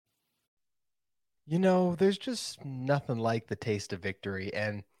There's just nothing like the taste of victory.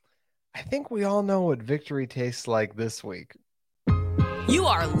 And I think we all know what victory tastes like this week. You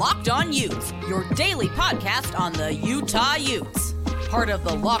are Locked On Utes, your daily podcast on the Utah Utes. Part of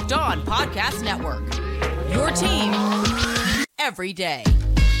the Locked On Podcast Network. Your team every day.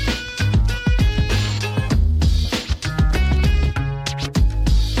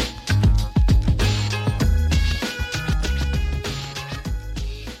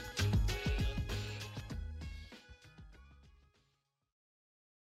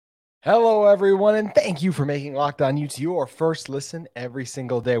 Hello, everyone, and thank you for making Locked On Utes your first listen every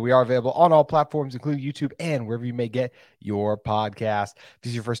single day. We are available on all platforms, including YouTube and wherever you may get your podcast. If this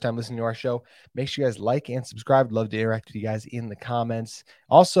is your first time listening to our show, make sure you guys like and subscribe. I'd love to interact with you guys in the comments.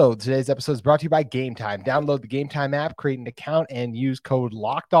 Also, today's episode is brought to you by Game Time. Download the Game Time app, create an account, and use code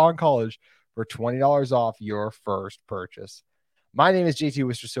LOCKEDONCollege for $20 off your first purchase. My name is JT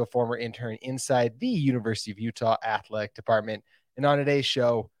Wistersill, former intern inside the University of Utah Athletic Department. And on today's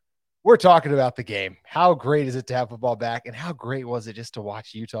show, we're talking about the game. How great is it to have football back? And how great was it just to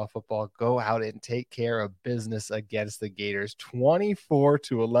watch Utah football go out and take care of business against the Gators?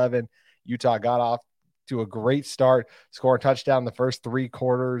 24-11. Utah got off to a great start, scoring a touchdown the first three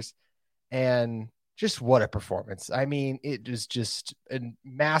quarters. And just what a performance. I mean, it was just a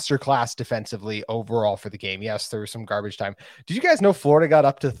masterclass defensively overall for the game. Yes, there was some garbage time. Did you guys know Florida got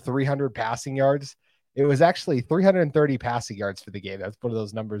up to 300 passing yards? It was actually 330 passing yards for the game. That's one of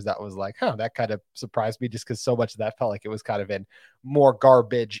those numbers that was like, that kind of surprised me just because so much of that felt like it was kind of in more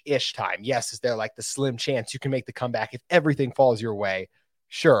garbage-ish time. Yes, is there like the slim chance you can make the comeback if everything falls your way?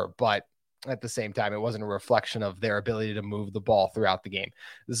 Sure, but at the same time, it wasn't a reflection of their ability to move the ball throughout the game.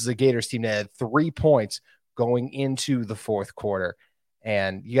 This is a Gators team that had 3 points going into the fourth quarter.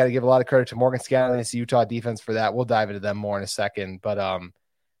 And you got to give a lot of credit to Morgan Scallon and the Utah defense for that. We'll dive into them more in a second. But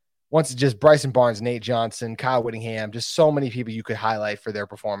once it's just Bryson Barnes, Nate Johnson, Kyle Whittingham, just so many people you could highlight for their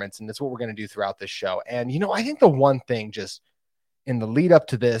performance. And that's what we're going to do throughout this show. And, I think the one thing just in the lead up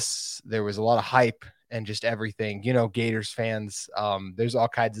to this, there was a lot of hype and just everything, Gators fans, there's all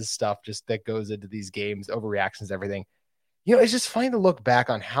kinds of stuff just that goes into these games, overreactions, everything. It's just funny to look back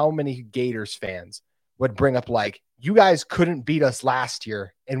on how many Gators fans would bring up like, you guys couldn't beat us last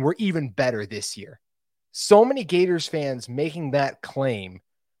year and we're even better this year. So many Gators fans making that claim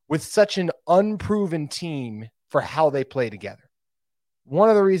with such an unproven team for how they play together. One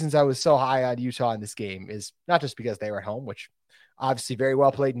of the reasons I was so high on Utah in this game is not just because they were at home, which obviously very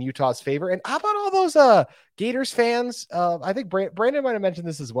well played in Utah's favor. And how about all those Gators fans? I think Brandon might have mentioned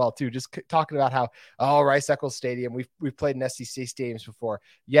this as well, too, just talking about how, Rice-Eccles Stadium, we've played in SEC stadiums before,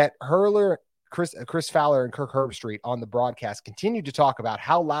 yet Chris Fowler and Kirk Herbstreit on the broadcast continued to talk about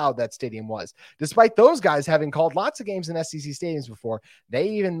how loud that stadium was. Despite those guys having called lots of games in SEC stadiums before, they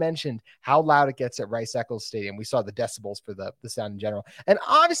even mentioned how loud it gets at Rice-Eccles Stadium. We saw the decibels for the sound in general, and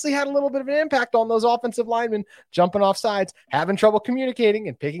obviously had a little bit of an impact on those offensive linemen jumping off sides, having trouble communicating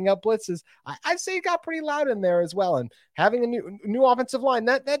and picking up blitzes. I'd say it got pretty loud in there as well, and having a new offensive line,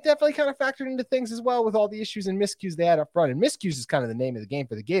 that definitely kind of factored into things as well with all the issues and miscues they had up front. And miscues is kind of the name of the game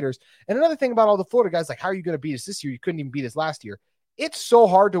for the Gators. And another thing about all the Florida guys, like, how are you going to beat us this year? You couldn't even beat us last year. It's so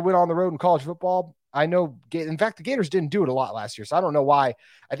hard to win on the road in college football. I know, in fact, the Gators didn't do it a lot last year, so I don't know why.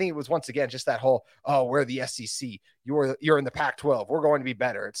 I think it was, once again, just that whole, we're the SEC. You're in the Pac-12. We're going to be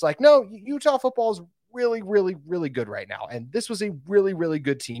better. It's like, no, Utah football is really, really, really good right now. And this was a really, really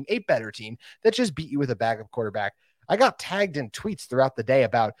good team, a better team that just beat you with a backup quarterback. I got tagged in tweets throughout the day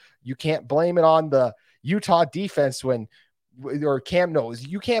about you can't blame it on the Utah defense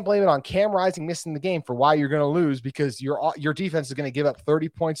you can't blame it on Cam Rising missing the game for why you're going to lose, because your defense is going to give up 30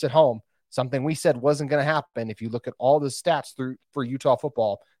 points at home, something we said wasn't going to happen. If you look at all the stats for Utah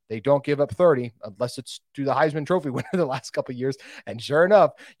football, they don't give up 30 unless it's to the Heisman Trophy winner the last couple of years. And sure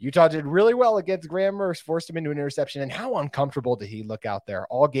enough, Utah did really well against Graham Mertz, forced him into an interception. And how uncomfortable did he look out there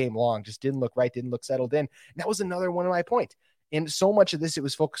all game long? Just didn't look right, didn't look settled in. And that was another one of my points. And so much of this, it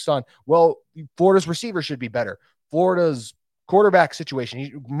was focused on, Florida's receiver should be better. Florida's quarterback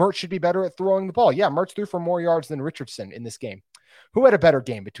situation, Mertz should be better at throwing the ball. Yeah, Mertz threw for more yards than Richardson in this game. Who had a better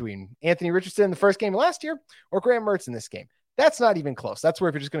game between Anthony Richardson in the first game last year or Graham Mertz in this game? That's not even close. That's where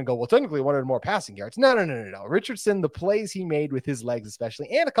if you're just going to go, technically wanted more passing yards. No. Richardson, the plays he made with his legs especially,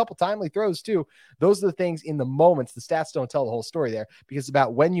 and a couple timely throws too, those are the things in the moments. The stats don't tell the whole story there, because it's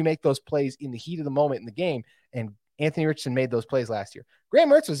about when you make those plays in the heat of the moment in the game, and Anthony Richardson made those plays last year. Graham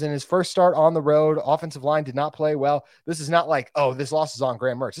Mertz was in his first start on the road. Offensive line did not play well. This is not like, this loss is on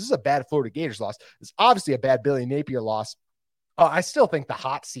Graham Mertz. This is a bad Florida Gators loss. It's obviously a bad Billy Napier loss I still think the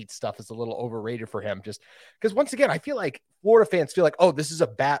hot seat stuff is a little overrated for him, just because once again, I feel like Florida fans feel like, oh, this is a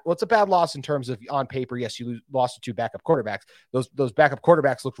bad loss in terms of on paper. Yes, you lost to two backup quarterbacks. Those backup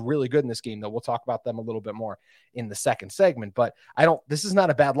quarterbacks looked really good in this game, though. We'll talk about them a little bit more in the second segment, but this is not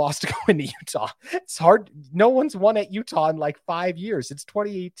a bad loss to go into Utah. It's hard. No one's won at Utah in like 5 years. It's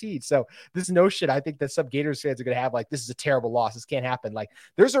 2018. So this notion, I think that some Gators fans are going to have like, this is a terrible loss. This can't happen. Like,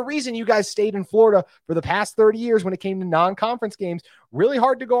 there's a reason you guys stayed in Florida for the past 30 years when it came to non-conference games. Really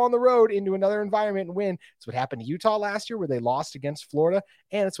hard to go on the road into another environment and win. It's what happened to Utah last year where they lost against Florida,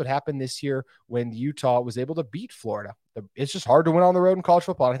 and it's what happened this year when Utah was able to beat Florida. It's just hard to win on the road in college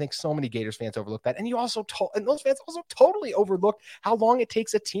football, and I think so many Gators fans overlook that. And those fans also totally overlooked how long it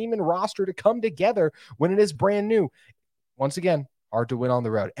takes a team and roster to come together when it is brand new. Once again, hard to win on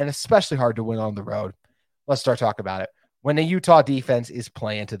the road, and especially hard to win on the road. Let's start talking about it. When the Utah defense is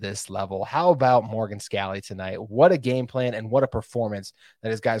playing to this level, how about Morgan Scalley tonight? What a game plan and what a performance that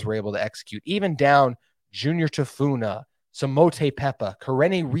his guys were able to execute. Even down Junior Tafuna, Samote Peppa,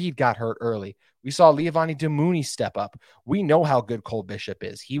 Karene Reed got hurt early. We saw Leavani Demooney step up. We know how good Cole Bishop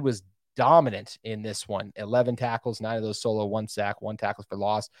is. He was dominant in this one. 11 tackles, 9 of those solo, 1 sack, 1 tackle for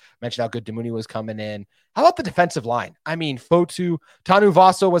loss. Mentioned how good Demooney was coming in. How about the defensive line? I mean, Fotu, Tanu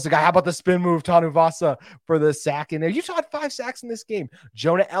Vasa was the guy. How about the spin move, Tanu Vasa, for the sack in there? Utah had 5 sacks in this game.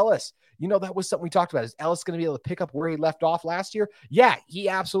 Jonah Ellis, that was something we talked about. Is Ellis going to be able to pick up where he left off last year? Yeah, he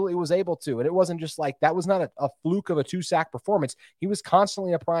absolutely was able to. And it wasn't just like, that was not a fluke of a 2-sack performance. He was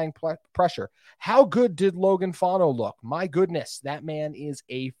constantly applying pressure. How good did Logan Fano look? My goodness, that man is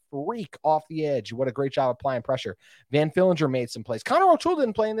a freak off the edge. What a great job applying pressure. Van Fillinger made some plays. Connor O'Toole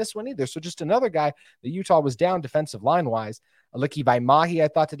didn't play in this one either. So just another guy that Utah was down defensive line-wise. Aliki Vaimahi, I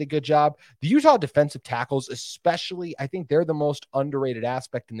thought, did a good job. The Utah defensive tackles, especially, I think they're the most underrated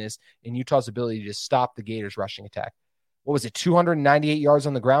aspect in this, in Utah's ability to stop the Gators' rushing attack. What was it, 298 yards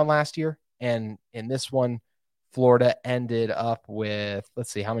on the ground last year? And in this one, Florida ended up with,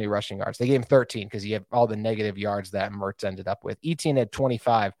 let's see, how many rushing yards? They gave him 13 because you have all the negative yards that Mertz ended up with. Etienne had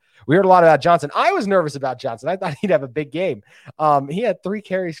 25. We heard a lot about Johnson. I was nervous about Johnson. I thought he'd have a big game. He had 3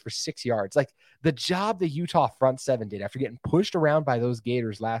 carries for 6 yards. Like, the job the Utah front seven did after getting pushed around by those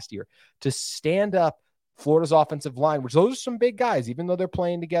Gators last year to stand up Florida's offensive line, which those are some big guys, even though they're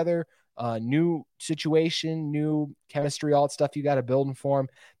playing together. New situation, new chemistry, all that stuff you got to build for them.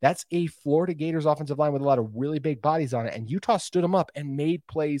 That's a Florida Gators offensive line with a lot of really big bodies on it. And Utah stood them up and made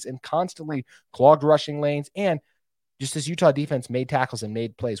plays and constantly clogged rushing lanes. And just as Utah defense made tackles and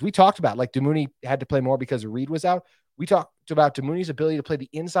made plays, we talked about like Demooney had to play more because Reed was out. We talked about Demooney's ability to play the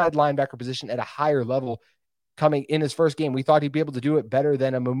inside linebacker position at a higher level coming in his first game. We thought he'd be able to do it better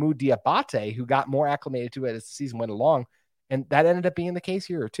than a Mahmoud Diabate, who got more acclimated to it as the season went along. And that ended up being the case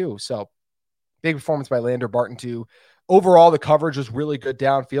here too. So big performance by Lander Barton too. Overall, the coverage was really good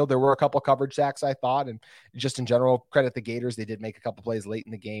downfield. There were a couple coverage sacks, I thought, and just in general, credit the Gators. They did make a couple plays late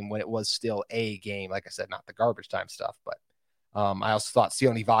in the game when it was still a game. Like I said, not the garbage time stuff, but I also thought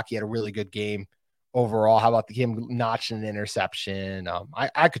Sione Vaki had a really good game overall. How about him notching an interception?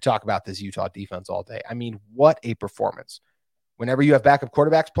 I could talk about this Utah defense all day. I mean, what a performance. Whenever you have backup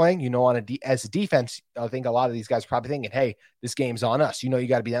quarterbacks playing, as a defense, I think a lot of these guys are probably thinking, hey, this game's on us. You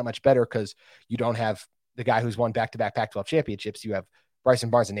got to be that much better because you don't have the guy who's won back-to-back Pac-12 championships. You have Bryson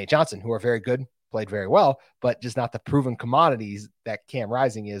Barnes and Nate Johnson, who are very good, played very well, but just not the proven commodities that Cam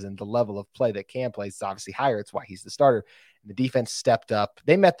Rising is, and the level of play that Cam plays is obviously higher. It's why he's the starter. And the defense stepped up.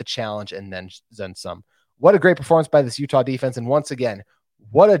 They met the challenge and then some. What a great performance by this Utah defense. And once again,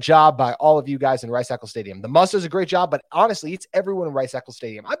 what a job by all of you guys in Rice-Eccles Stadium. The Must does a great job, but honestly, it's everyone in Rice-Eccles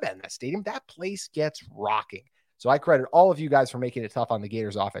Stadium. I've been in that stadium. That place gets rocking. So I credit all of you guys for making it tough on the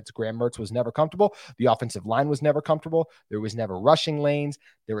Gators offense. Graham Mertz was never comfortable. The offensive line was never comfortable. There was never rushing lanes.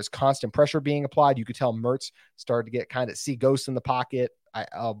 There was constant pressure being applied. You could tell Mertz started to get see ghosts in the pocket.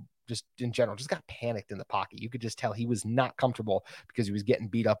 Just in general, just got panicked in the pocket. You could just tell he was not comfortable because he was getting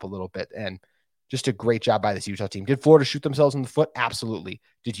beat up a little bit. And just a great job by this Utah team. Did Florida shoot themselves in the foot? Absolutely.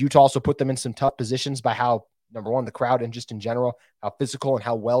 Did Utah also put them in some tough positions by how, number one, the crowd and just in general, how physical and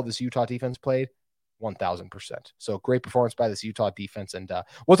how well this Utah defense played? 1,000%. So great performance by this Utah defense. And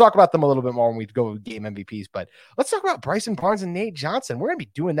we'll talk about them a little bit more when we go with game MVPs, but let's talk about Bryson Barnes and Nate Johnson. We're going to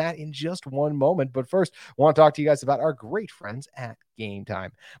be doing that in just one moment. But first, I want to talk to you guys about our great friends at Game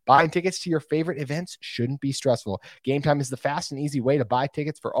Time. Buying tickets to your favorite events shouldn't be stressful. Game Time is the fast and easy way to buy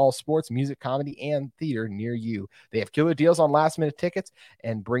tickets for all sports, music, comedy, and theater near you. They have killer deals on last-minute tickets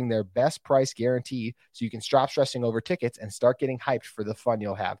and bring their best price guaranteed so you can stop stressing over tickets and start getting hyped for the fun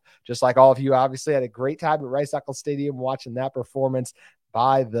you'll have. Just like all of you obviously had a great time at Rice-Eccles Stadium watching that performance.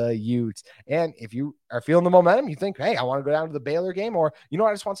 by the Utes. And if you are feeling the momentum, you think, hey, I want to go down to the Baylor game, or,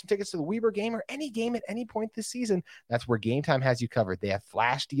 I just want some tickets to the Weber game or any game at any point this season, that's where Game Time has you covered. They have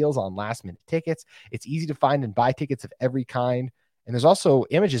flash deals on last minute tickets. It's easy to find and buy tickets of every kind. And there's also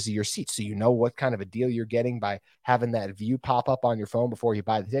images of your seats, so you know what kind of a deal you're getting by having that view pop up on your phone before you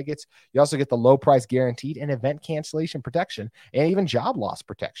buy the tickets. You also get the low price guaranteed and event cancellation protection and even job loss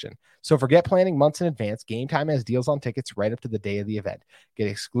protection. So forget planning months in advance. Game Time has deals on tickets right up to the day of the event. Get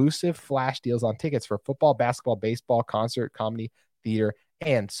exclusive flash deals on tickets for football, basketball, baseball, concert, comedy, theater,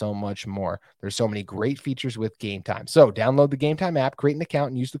 and so much more. There's so many great features with Game Time. So download the Game Time app, create an account,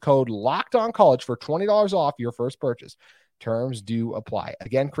 and use the code LOCKEDONCollege for $20 off your first purchase. Terms do apply.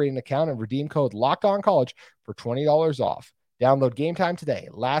 Again, create an account and redeem code LOCKEDONCollege for $20 off. Download Game Time today.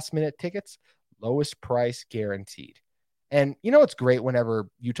 Last minute tickets, lowest price guaranteed. And it's great whenever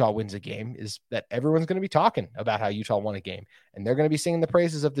Utah wins a game is that everyone's going to be talking about how Utah won a game. And they're going to be singing the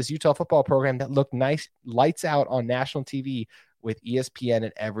praises of this Utah football program that looked nice, lights out on national TV with ESPN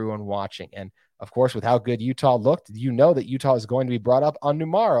and everyone watching. And of course, with how good Utah looked, that Utah is going to be brought up on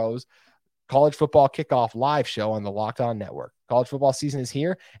tomorrow's College Football Kickoff live show on the Locked On Network. College football season is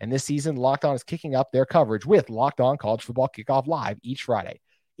here, and this season, Locked On is kicking up their coverage with Locked On College Football Kickoff live each Friday.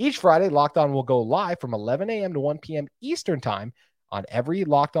 Each Friday, Locked On will go live from 11 a.m. to 1 p.m. Eastern Time on every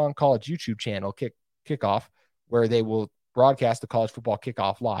Locked On College YouTube channel kickoff, where they will broadcast the College Football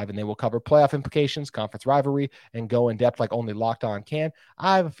Kickoff live, and they will cover playoff implications, conference rivalry, and go in depth like only Locked On can.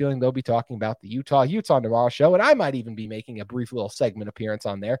 I have a feeling they'll be talking about the Utah Utes on tomorrow's show, and I might even be making a brief little segment appearance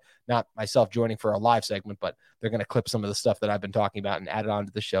on there. Not myself joining for a live segment, but they're going to clip some of the stuff that I've been talking about and add it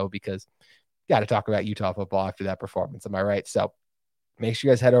onto the show because you got to talk about Utah football after that performance. Am I right? So make sure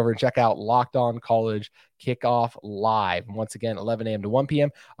you guys head over and check out Locked On College Kickoff Live. And once again, 11 a.m. to 1 p.m.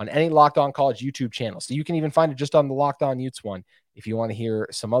 on any Locked On College YouTube channel. So you can even find it just on the Locked On Utes one if you want to hear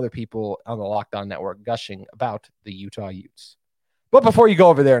some other people on the Locked On Network gushing about the Utah Utes. But before you go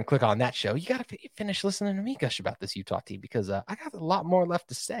over there and click on that show, you got to finish listening to me gush about this Utah team because I got a lot more left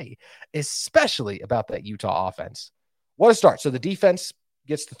to say, especially about that Utah offense. What a start. So the defense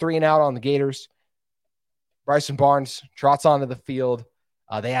gets the 3-and-out on the Gators. Bryson Barnes trots onto the field.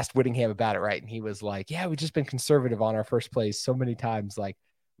 They asked Whittingham about it, right? And he was like, yeah, we've just been conservative on our first plays so many times. Like,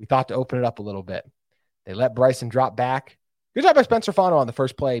 we thought to open it up a little bit. They let Bryson drop back. Good job by Spencer Fano on the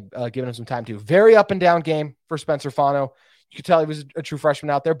first play, giving him some time to. Very up and down game for Spencer Fano. You could tell he was a true freshman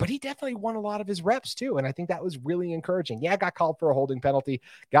out there, but he definitely won a lot of his reps too. And I think that was really encouraging. Yeah, got called for a holding penalty,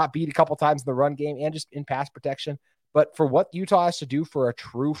 got beat a couple times in the run game and just in pass protection. But for what Utah has to do for a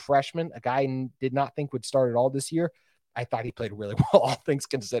true freshman, a guy I did not think would start at all this year, I thought he played really well, all things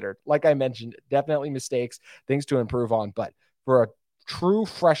considered. Like I mentioned, definitely mistakes, things to improve on. But for a true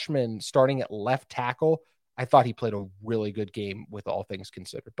freshman starting at left tackle, I thought he played a really good game with all things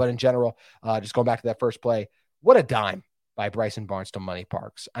considered. But in general, just going back to that first play, what a dime by Bryson Barnes to Money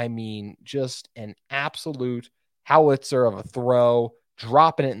Parks. I mean, just an absolute howitzer of a throw,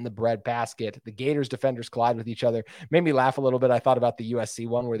 dropping it in the bread basket. The Gators defenders collide with each other. Made me laugh a little bit. I thought about the USC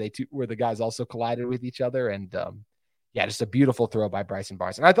one where the guys also collided with each other. And yeah, just a beautiful throw by Bryson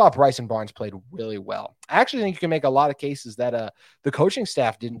Barnes. And I thought Bryson Barnes played really well. I actually think you can make a lot of cases that the coaching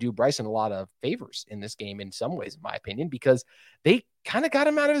staff didn't do Bryson a lot of favors in this game in some ways, in my opinion, because they kind of got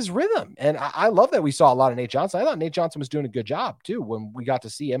him out of his rhythm. And I love that we saw a lot of Nate Johnson. I thought Nate Johnson was doing a good job too when we got to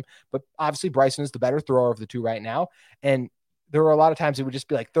see him. But obviously Bryson is the better thrower of the two right now. And there were a lot of times it would just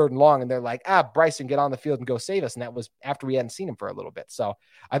be like 3rd and long, and they're like, Bryson, get on the field and go save us. And that was after we hadn't seen him for a little bit. So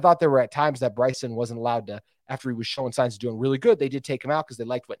I thought there were at times that Bryson wasn't allowed to, after he was showing signs of doing really good, they did take him out because they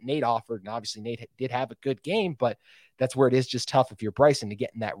liked what Nate offered. And obviously Nate did have a good game, but that's where it is just tough if you're Bryson to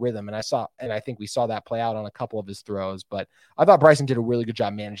get in that rhythm. And I think we saw that play out on a couple of his throws, but I thought Bryson did a really good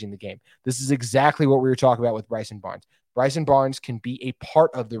job managing the game. This is exactly what we were talking about with Bryson Barnes. Bryson Barnes can be a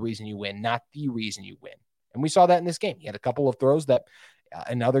part of the reason you win, not the reason you win. And we saw that in this game. He had a couple of throws that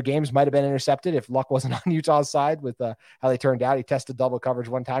in other games might have been intercepted if luck wasn't on Utah's side with how they turned out. He tested double coverage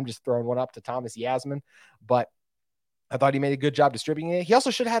one time, just throwing one up to Thomas Yasmin. But I thought he made a good job distributing it. He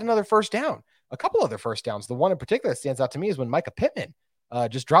also should have had another first down, a couple other first downs. The one in particular that stands out to me is when Micah Pittman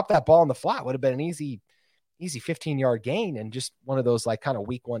just dropped that ball in the flat. Would have been an easy 15-yard gain, and just one of those like kind of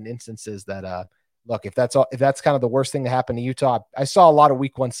week one instances that look, if that's kind of the worst thing that happened to Utah, I saw a lot of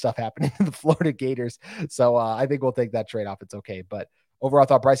week one stuff happening to the Florida Gators. So I think we'll take that trade-off. It's okay. But overall, I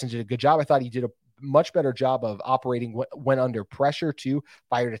thought Bryson did a good job. I thought he did a much better job of operating when under pressure too.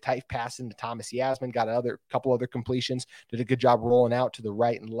 Fired a tight pass into Thomas Yasmin, got a couple other completions, did a good job rolling out to the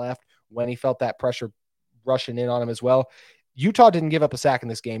right and left when he felt that pressure rushing in on him as well. Utah didn't give up a sack in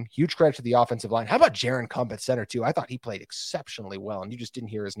this game. Huge credit to the offensive line. How about Jaron Kump at center, too? I thought he played exceptionally well, and you just didn't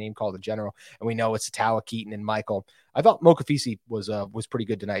hear his name called in general. And we know it's Satawa, Keaton, and Michael. I thought Mokafisi was pretty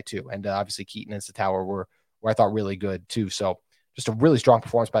good tonight, too. And obviously Keaton and Satawa were I thought really good, too. So just a really strong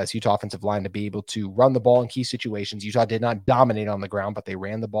performance by this Utah offensive line to be able to run the ball in key situations. Utah did not dominate on the ground, but they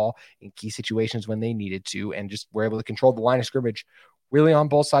ran the ball in key situations when they needed to and just were able to control the line of scrimmage really on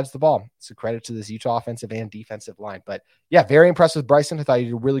both sides of the ball. It's a credit to this Utah offensive and defensive line. But yeah, very impressed with Bryson. I thought he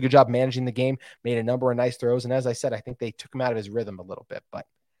did a really good job managing the game, made a number of nice throws. And as I said, I think they took him out of his rhythm a little bit. But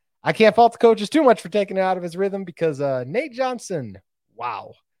I can't fault the coaches too much for taking it out of his rhythm because Nate Johnson,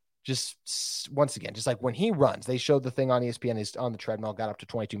 wow. Just once again, just like when he runs, they showed the thing on ESPN, he's on the treadmill, got up to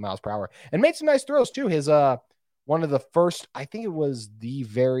 22 miles per hour and made some nice throws too. His, one of the first, I think it was the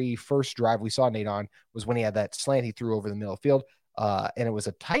very first drive we saw Nate on was when he had that slant he threw over the middle of the field. And it was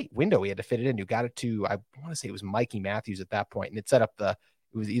a tight window he had to fit it in. You got it to, I want to say it was Mikey Matthews at that point, and it set up it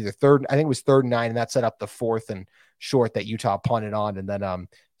was either third, I think it was 3rd and 9, and that set up the 4th and short that Utah punted on. And then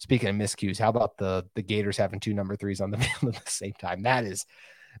speaking of miscues, how about the Gators having 2 number 3s on the field at the same time? That is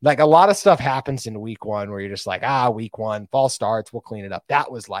like a lot of stuff happens in week 1 where you're just like, week 1, false starts, we'll clean it up.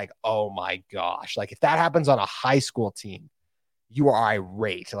 That was like, oh my gosh. Like if that happens on a high school team, you are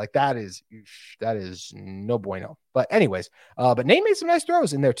irate. Like that is no bueno. But anyways, but Nate made some nice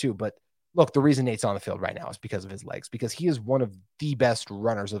throws in there too. But look, the reason Nate's on the field right now is because of his legs, because he is one of the best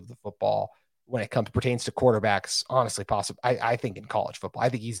runners of the football when it pertains to quarterbacks. Honestly, possible. I think in college football, I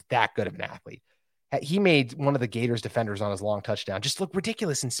think he's that good of an athlete. He made one of the Gators defenders on his long touchdown just look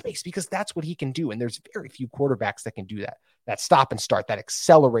ridiculous in space because that's what he can do. And there's very few quarterbacks that can do that stop and start, that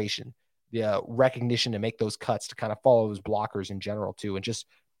acceleration, the recognition to make those cuts, to kind of follow his blockers in general too. And just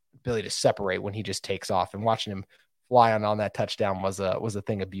ability to separate when he just takes off, and watching him fly on that touchdown was a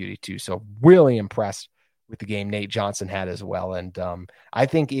thing of beauty too. So really impressed with the game Nate Johnson had as well. And I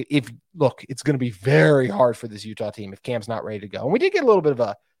think it's going to be very hard for this Utah team if Cam's not ready to go. And we did get a little bit of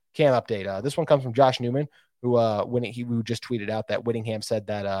a Cam update. This one comes from Josh Newman, who just tweeted out that Whittingham said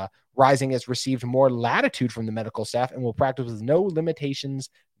that Rising has received more latitude from the medical staff and will practice with no limitations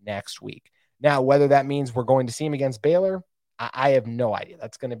next week. Now, whether that means we're going to see him against Baylor, I have no idea.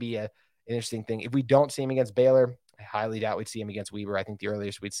 That's going to be an interesting thing. If we don't see him against Baylor, I highly doubt we'd see him against Weber. I think the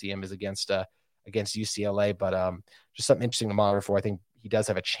earliest we'd see him is against UCLA, but just something interesting to monitor for. I think he does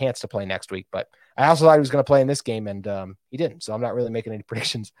have a chance to play next week, but I also thought he was going to play in this game, and he didn't. So I'm not really making any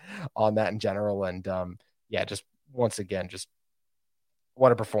predictions on that in general. And just once again, just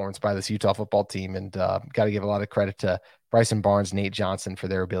what a performance by this Utah football team. And got to give a lot of credit to Bryson Barnes, Nate Johnson for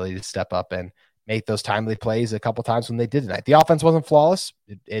their ability to step up and make those timely plays a couple times when they did tonight. The offense wasn't flawless.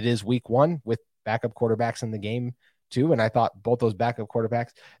 It is week 1 with backup quarterbacks in the game too. And I thought both those backup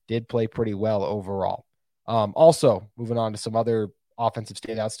quarterbacks did play pretty well overall. Also moving on to some other offensive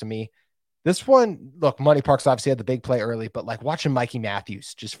standouts to me. This one, look, Money Parks obviously had the big play early, but like watching Mikey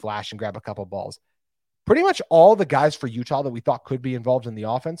Matthews just flash and grab a couple balls. Pretty much all the guys for Utah that we thought could be involved in the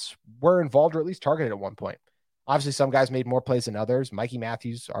offense were involved or at least targeted at one point. Obviously, some guys made more plays than others. Mikey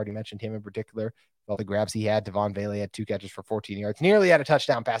Matthews, already mentioned him in particular. All the grabs he had. Devon Bailey had 2 catches for 14 yards. Nearly had a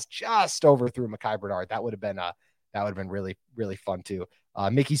touchdown pass, just overthrew Mekhi Bernard. That would have been really, really fun too.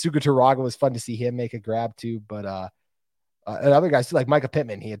 Mickey Suguturaga was fun to see him make a grab too. But and other guys too, like Micah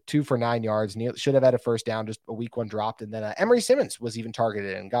Pittman, he had 2 for 9 yards. Should have had a first down, just a week 1 dropped. And then Emery Simmons was even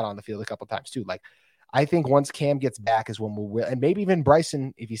targeted and got on the field a couple times too. Like, I think once Cam gets back is when we'll, and maybe even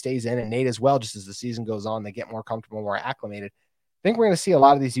Bryson, if he stays in, and Nate as well, just as the season goes on, they get more comfortable, more acclimated. I think we're going to see a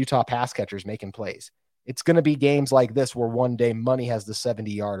lot of these Utah pass catchers making plays. It's going to be games like this where one day Money has the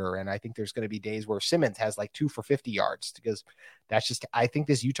 70-yarder, and I think there's going to be days where Simmons has like 2 for 50 yards, because that's just, I think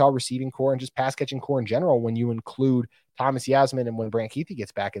this Utah receiving core and just pass catching core in general, when you include Thomas Yasmin and when Brant Keithy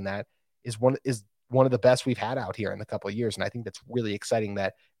gets back in that, is one of the best we've had out here in the couple of years. And I think that's really exciting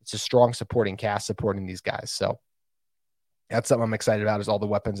that it's a strong supporting cast supporting these guys. So that's something I'm excited about, is all the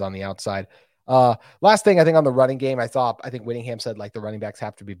weapons on the outside. Last thing, I think on the running game, I think Whittingham said like the running backs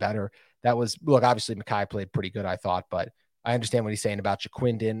have to be better. That was, look, obviously Mekhi played pretty good, I thought, but I understand what he's saying about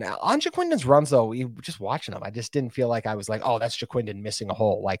Jaquindon. On Jaquindon's runs though, just watching them, I just didn't feel like I was like, oh, that's Jaquindon missing a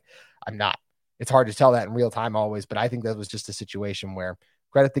hole. Like, I'm not. It's hard to tell that in real time always, but I think that was just a situation where,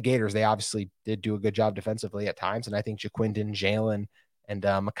 credit the Gators, they obviously did do a good job defensively at times, and I think Jaquindon, Jalen, and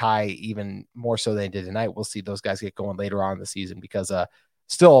Mekhi even more so than they did tonight. We'll see those guys get going later on in the season, because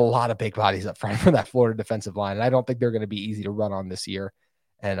still a lot of big bodies up front for that Florida defensive line, and I don't think they're going to be easy to run on this year.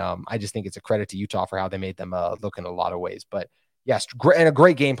 And I just think it's a credit to Utah for how they made them look in a lot of ways. But yes, and a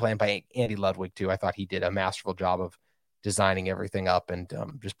great game plan by Andy Ludwig too. I thought he did a masterful job of designing everything up and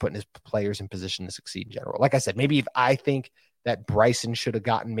just putting his players in position to succeed in general. Like I said, maybe if I think that Bryson should have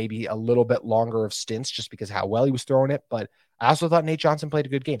gotten maybe a little bit longer of stints just because of how well he was throwing it. But I also thought Nate Johnson played a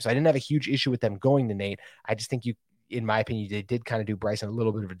good game. So I didn't have a huge issue with them going to Nate. I just think in my opinion, they did kind of do Bryson a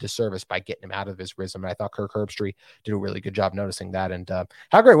little bit of a disservice by getting him out of his rhythm. And I thought Kirk Herbstreit did a really good job noticing that. And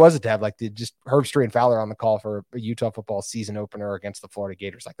how great was it to have just Herbstreit and Fowler on the call for a Utah football season opener against the Florida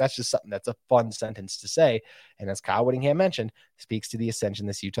Gators? Like, that's just something that's a fun sentence to say. And as Kyle Whittingham mentioned, speaks to the ascension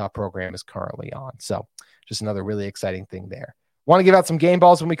this Utah program is currently on. So just another really exciting thing there. Want to give out some game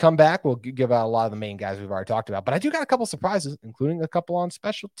balls when we come back. We'll give out a lot of the main guys we've already talked about, but I do got a couple surprises, including a couple on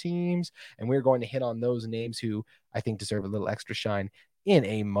special teams, and we're going to hit on those names who I think deserve a little extra shine in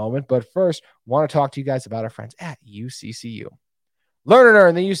a moment. But first, want to talk to you guys about our friends at UCCU. Learn and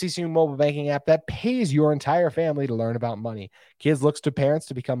Earn, the UCCU mobile banking app that pays your entire family to learn about money. Kids look to parents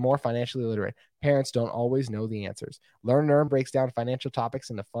to become more financially literate. Parents don't always know the answers. Learn and Earn breaks down financial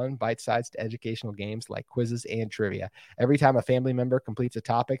topics into fun, bite-sized educational games like quizzes and trivia. Every time a family member completes a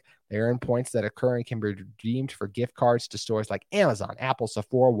topic, they earn points that occur and can be redeemed for gift cards to stores like Amazon, Apple,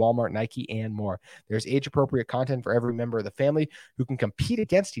 Sephora, Walmart, Nike, and more. There's age-appropriate content for every member of the family who can compete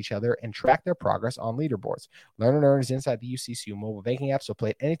against each other and track their progress on leaderboards. Learn and Earn is inside the UCCU mobile banking app, so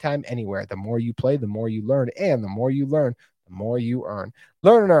play it anytime, anywhere. The more you play, the more you learn, and the more you learn, the more you earn.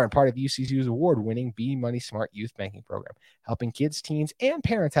 Learn and Earn, part of UCCU's award-winning Be Money Smart youth banking program, helping kids, teens, and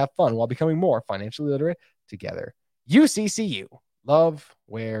parents have fun while becoming more financially literate together. UCCU, love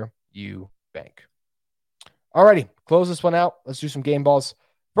where you bank. Alrighty, close this one out. Let's do some game balls.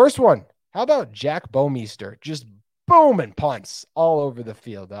 First one, how about Jack Bomeister? Just booming punts all over the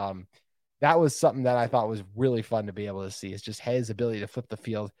field. That was something that I thought was really fun to be able to see. It's just his ability to flip the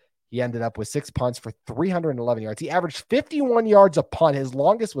field. He ended up with 6 punts for 311 yards. He averaged 51 yards a punt. His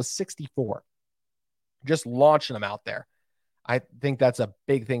longest was 64. Just launching them out there. I think that's a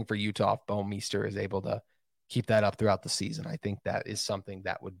big thing for Utah if Bomeister is able to keep that up throughout the season. I think that is something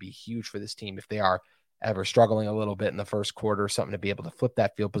that would be huge for this team if they are ever struggling a little bit in the first quarter. Something to be able to flip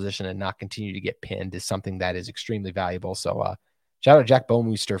that field position and not continue to get pinned is something that is extremely valuable. So shout out Jack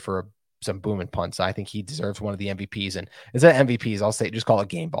Bomeister for some booming punts. I think he deserves one of the MVPs. And instead of MVPs, I'll say just call it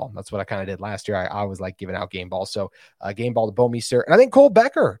game ball. That's what I kind of did last year. I always like giving out game balls. So game ball to Bomeister. And I think Cole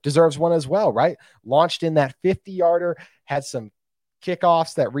Becker deserves one as well, right? Launched in that 50-yarder, had some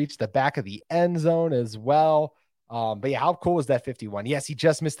kickoffs that reached the back of the end zone as well. But yeah, how cool was that 51? Yes, he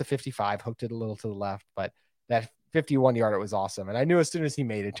just missed the 55, hooked it a little to the left, but that 51-yarder was awesome. And I knew as soon as he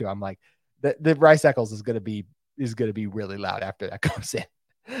made it too, I'm like, the Bryce Eccles is going to be really loud after that goes in.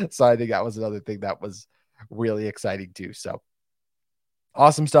 So I think that was another thing that was really exciting too. So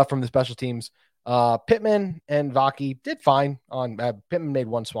awesome stuff from the special teams. Pittman and Vaki did fine on Pittman made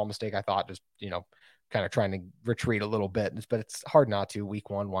one small mistake. I thought just, kind of trying to retreat a little bit, but it's hard not to. Week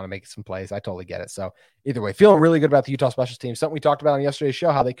one, want to make some plays. I totally get it. So either way, feeling really good about the Utah special teams. Something we talked about on yesterday's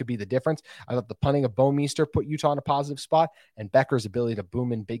show, how they could be the difference. I thought the punting of Bomeister put Utah in a positive spot, and Becker's ability to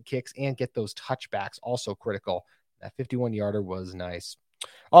boom in big kicks and get those touchbacks also critical. That 51-yarder was nice.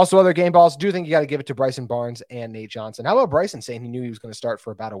 Also, other game balls, do think you got to give it to Bryson Barnes and Nate Johnson. How about Bryson saying he knew he was going to start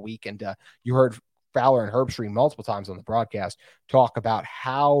for about a week? And you heard Fowler and Herbstreit multiple times on the broadcast talk about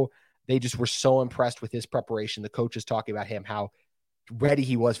how they just were so impressed with his preparation. The coaches talking about him, how ready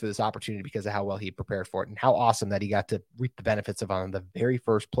he was for this opportunity because of how well he prepared for it, and how awesome that he got to reap the benefits of on the very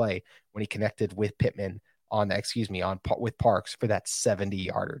first play when he connected with Pittman with Parks for that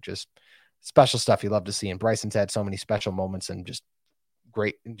 70-yarder. Just special stuff you love to see. And Bryson's had so many special moments and just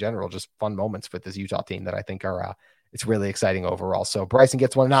great in general, just fun moments with this Utah team that I think are it's really exciting overall. So Bryson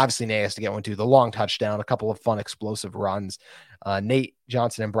gets one, and obviously Nate has to get one too. The long touchdown, a couple of fun explosive runs. Nate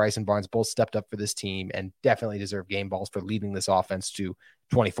Johnson and Bryson Barnes both stepped up for this team and definitely deserve game balls for leading this offense to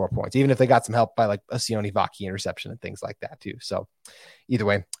 24 points, even if they got some help by like a Sione Vaki interception and things like that too. So either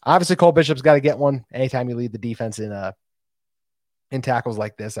way, obviously Cole Bishop's got to get one. Anytime you lead the defense in tackles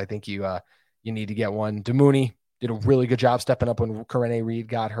like this, I think you need to get one. DeMooney did a really good job stepping up when Karene Reed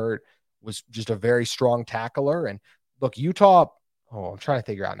got hurt, was just a very strong tackler. And look, Utah, I'm trying to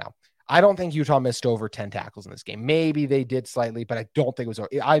figure out now. I don't think Utah missed over 10 tackles in this game. Maybe they did slightly, but I don't think it was.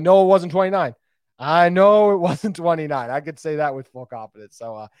 I know it wasn't 29. I know it wasn't 29. I could say that with full confidence.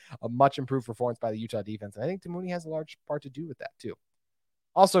 So a much improved performance by the Utah defense. And I think DeMooney has a large part to do with that too.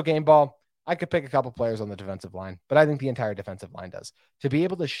 Also, game ball, I could pick a couple players on the defensive line, but I think the entire defensive line does. To be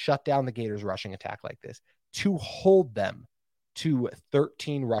able to shut down the Gators rushing attack like this, to hold them to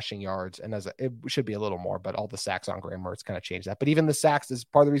 13 rushing yards, and it should be a little more, but all the sacks on Graham Mertz kind of changed that. But even the sacks is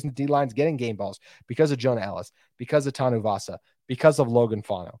part of the reason the D-line's getting game balls, because of Jonah Ellis, because of Tanu Vasa, because of Logan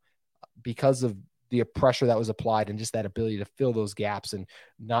Fano, because of the pressure that was applied and just that ability to fill those gaps and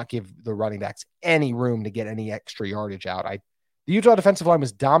not give the running backs any room to get any extra yardage out. I The Utah defensive line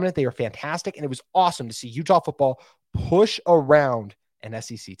was dominant. They were fantastic, and it was awesome to see Utah football push around an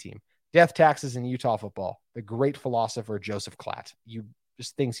SEC team. Death taxes in Utah football. The great philosopher Joseph Klatt. You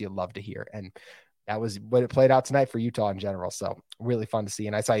just things you love to hear, and that was what it played out tonight for Utah in general. So really fun to see.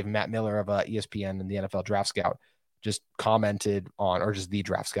 And I saw even Matt Miller of ESPN and the NFL Draft Scout just commented on, or just the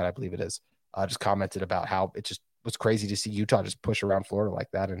Draft Scout, I believe it is, just commented about how it just was crazy to see Utah just push around Florida like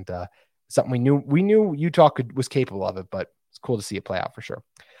that. And something we knew Utah was capable of it, but it's cool to see it play out for sure.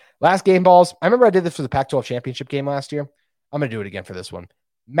 Last game balls. I remember I did this for the Pac-12 championship game last year. I'm going to do it again for this one.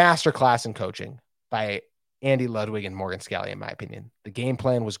 Masterclass in coaching by Andy Ludwig and Morgan Scalley, in my opinion. The game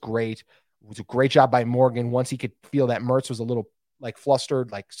plan was great. It was a great job by Morgan. Once he could feel that Mertz was a little like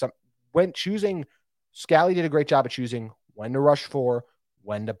flustered, Scalley did a great job of choosing when to rush for,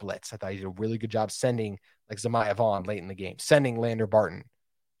 when to blitz. I thought he did a really good job sending like Zamiah Vaughn late in the game, sending Lander Barton,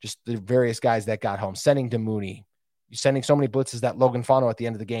 just the various guys that got home, sending DeMooney. You're sending so many blitzes that Logan Fano at the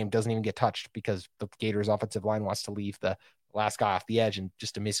end of the game doesn't even get touched because the Gators offensive line wants to leave the last guy off the edge and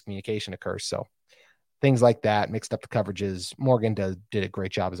just a miscommunication occurs. So things like that, mixed up the coverages. Morgan did a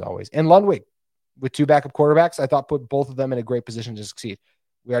great job as always. And Ludwig with two backup quarterbacks, I thought put both of them in a great position to succeed.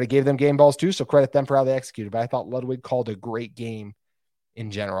 We already gave them game balls too, so credit them for how they executed. But I thought Ludwig called a great game in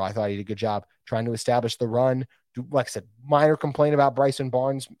general. I thought he did a good job trying to establish the run. Like I said, minor complaint about Bryson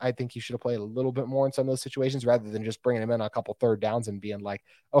Barnes. I think he should have played a little bit more in some of those situations rather than just bringing him in on a couple third downs and being like,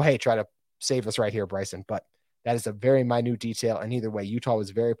 oh, hey, try to save us right here, Bryson. But that is a very minute detail. And either way, Utah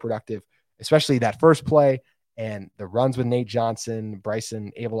was very productive, especially that first play and the runs with Nate Johnson,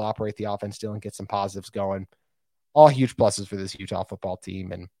 Bryson able to operate the offense still and get some positives going. All huge pluses for this Utah football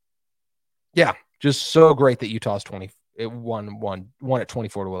team. And yeah, just so great that Utah's won at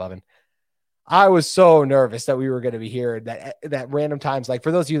 24-11. I was so nervous that we were going to be here that random times. Like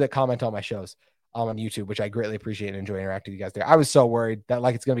for those of you that comment on my shows on YouTube, which I greatly appreciate and enjoy interacting with you guys there. I was so worried that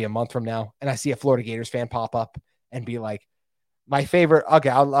like it's going to be a month from now and I see a Florida Gators fan pop up and be like, my favorite. Okay,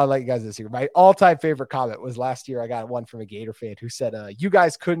 I'll let you guys this here. My all-time favorite comment was last year. I got one from a Gator fan who said, you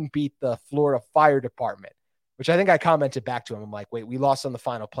guys couldn't beat the Florida Fire Department, which I think I commented back to him. I'm like, wait, we lost on the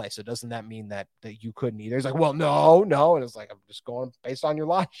final play. So doesn't that mean that you couldn't either? He's like, well, no. And it's like, I'm just going based on your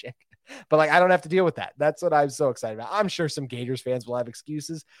logic. But like, I don't have to deal with that. That's what I'm so excited about. I'm sure some Gators fans will have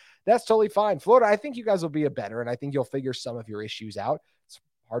excuses. That's totally fine. Florida, I think you guys will be a better, and I think you'll figure some of your issues out. It's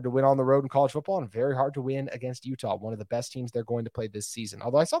hard to win on the road in college football and very hard to win against Utah, one of the best teams they're going to play this season.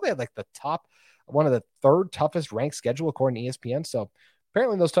 Although I saw they had like one of the third toughest ranked schedule according to ESPN. So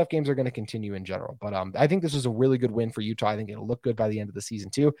apparently those tough games are going to continue in general. But I think this is a really good win for Utah. I think it'll look good by the end of the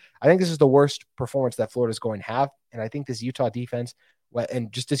season too. I think this is the worst performance that Florida's going to have. And I think this Utah defense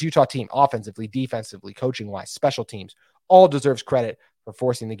and just this Utah team, offensively, defensively, coaching-wise, special teams, all deserves credit for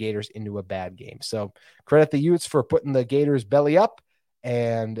forcing the Gators into a bad game. So credit the Utes for putting the Gators belly up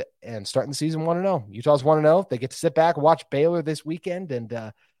and starting the season 1-0. Utah's 1-0. They get to sit back, watch Baylor this weekend,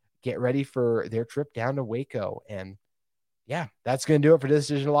 and get ready for their trip down to Waco. And yeah, that's going to do it for this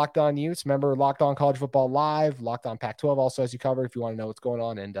edition of Locked On Utes. Remember, Locked On College Football Live, Locked On Pac-12 also has you covered if you want to know what's going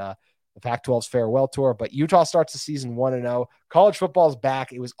on, and the Pac-12's farewell tour. But Utah starts the season 1-0. College football's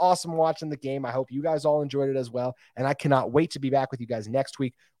back. It was awesome watching the game. I hope you guys all enjoyed it as well. And I cannot wait to be back with you guys next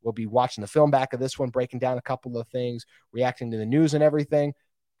week. We'll be watching the film back of this one, breaking down a couple of things, reacting to the news and everything.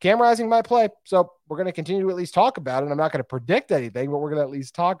 Camerizing my play. So we're going to continue to at least talk about it. I'm not going to predict anything, but we're going to at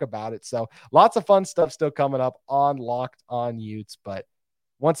least talk about it. So lots of fun stuff still coming up on Locked On Utes. But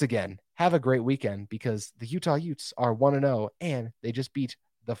once again, have a great weekend because the Utah Utes are 1-0 and they just beat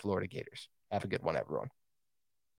the Florida Gators. Have a good one, everyone.